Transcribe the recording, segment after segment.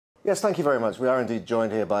Yes, thank you very much. We are indeed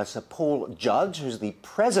joined here by Sir Paul Judge, who's the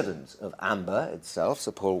president of AMBA itself.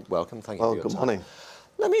 Sir Paul, welcome. Thank you for your time. Good morning.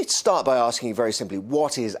 Let me start by asking you very simply,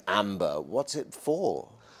 what is AMBA? What's it for?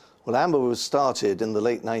 Well, AMBA was started in the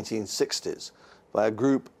late 1960s by a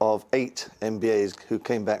group of 8 MBAs who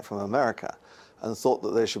came back from America and thought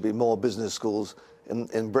that there should be more business schools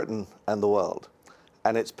in Britain and the world.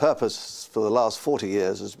 And its purpose for the last 40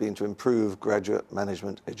 years has been to improve graduate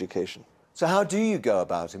management education. So how do you go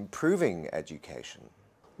about improving education?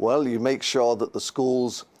 Well, you make sure that the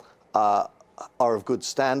schools are of good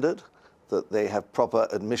standard, that they have proper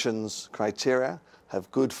admissions criteria, have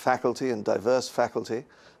good faculty and diverse faculty,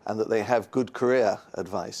 and that they have good career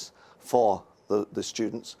advice for the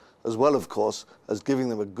students, as well, of course, as giving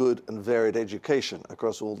them a good and varied education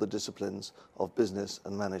across all the disciplines of business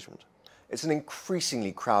and management. It's an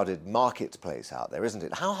increasingly crowded marketplace out there, isn't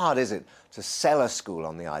it? How hard is it to sell a school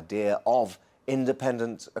on the idea of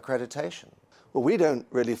independent accreditation? Well, we don't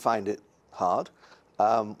really find it hard.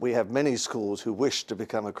 We have many schools who wish to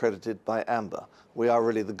become accredited by AMBA. We are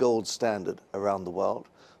really the gold standard around the world.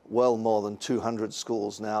 Well more than 200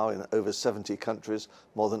 schools now in over 70 countries,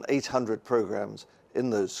 more than 800 programs in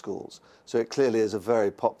those schools. So it clearly is a very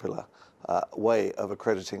popular way of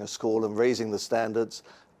accrediting a school and raising the standards,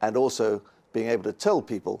 and also being able to tell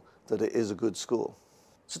people that it is a good school.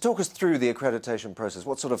 So talk us through the accreditation process.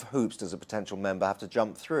 What sort of hoops does a potential member have to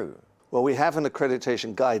jump through? Well, we have an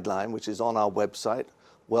accreditation guideline which is on our website,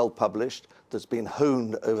 well published, that's been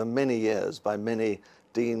honed over many years by many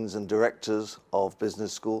deans and directors of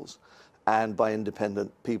business schools and by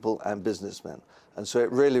independent people and businessmen. And so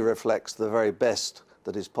it really reflects the very best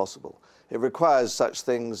that is possible. It requires such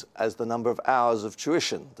things as the number of hours of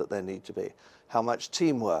tuition that there need to be, how much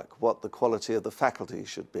teamwork, what the quality of the faculty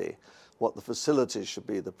should be, what the facilities should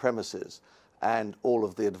be, the premises, and all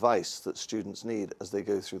of the advice that students need as they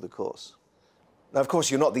go through the course. Now, of course,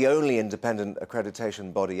 you're not the only independent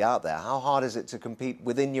accreditation body out there. How hard is it to compete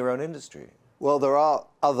within your own industry? Well, there are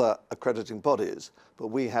other accrediting bodies, but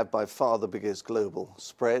we have by far the biggest global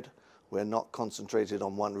spread. We're not concentrated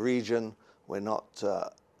on one region. We're not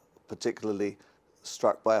particularly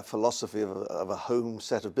struck by a philosophy of a home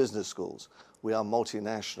set of business schools. We are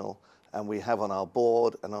multinational, and we have on our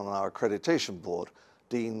board and on our accreditation board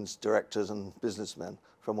deans, directors and businessmen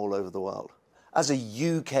from all over the world. As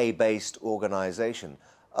a UK-based organisation,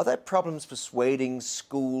 are there problems persuading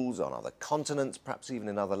schools on other continents, perhaps even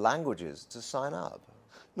in other languages, to sign up?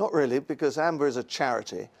 Not really, because AMBA is a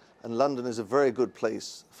charity, and London is a very good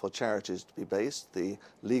place for charities to be based. The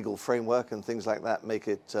legal framework and things like that make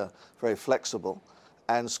it very flexible,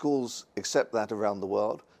 and schools accept that around the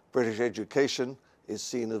world. British education is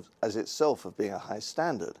seen as itself of being a high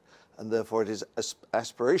standard, and therefore it is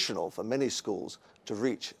aspirational for many schools to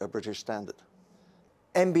reach a British standard.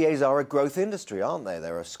 MBAs are a growth industry, aren't they?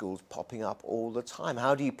 There are schools popping up all the time.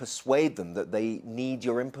 How do you persuade them that they need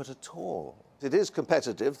your input at all? It is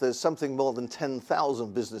competitive. There's something more than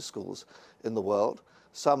 10,000 business schools in the world.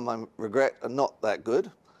 Some, I regret, are not that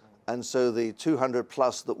good. And so the 200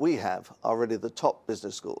 plus that we have are really the top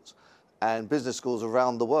business schools. And business schools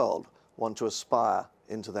around the world want to aspire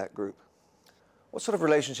into that group. What sort of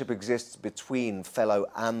relationship exists between fellow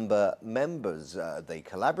AMBA members? Are they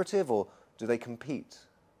collaborative or do they compete?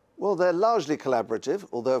 Well, they're largely collaborative,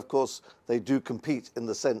 although, of course, they do compete in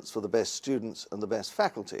the sense for the best students and the best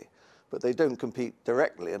faculty. But they don't compete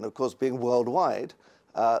directly. And, of course, being worldwide,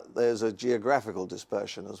 there's a geographical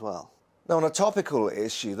dispersion as well. Now, on a topical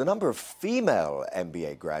issue, the number of female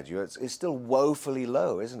MBA graduates is still woefully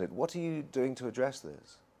low, isn't it? What are you doing to address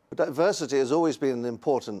this? Diversity has always been an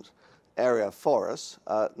important area for us,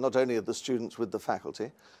 not only of the students with the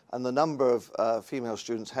faculty, and the number of female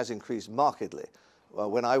students has increased markedly.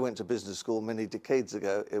 When I went to business school many decades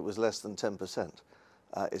ago, it was less than 10%.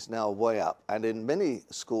 It's now way up, and in many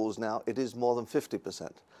schools now it is more than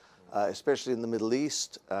 50%, especially in the Middle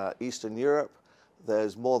East, Eastern Europe.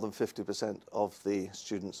 There's more than 50% of the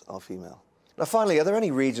students are female. Now, finally, are there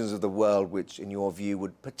any regions of the world which, in your view,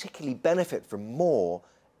 would particularly benefit from more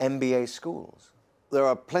MBA schools? There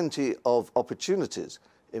are plenty of opportunities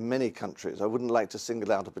in many countries. I wouldn't like to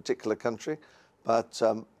single out a particular country, but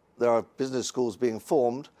there are business schools being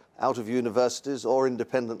formed out of universities or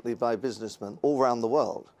independently by businessmen all around the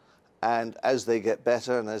world. And as they get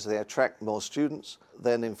better and as they attract more students,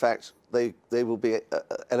 then in fact they will be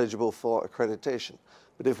eligible for accreditation.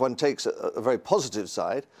 But if one takes a very positive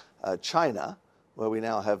side, China, where we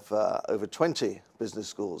now have over 20 business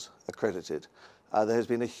schools accredited, there has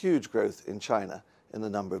been a huge growth in China in the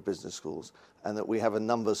number of business schools, and that we have a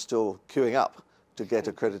number still queuing up to get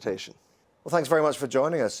accreditation. Well, thanks very much for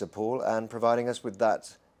joining us, Sir Paul, and providing us with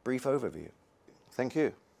that brief overview. Thank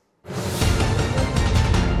you.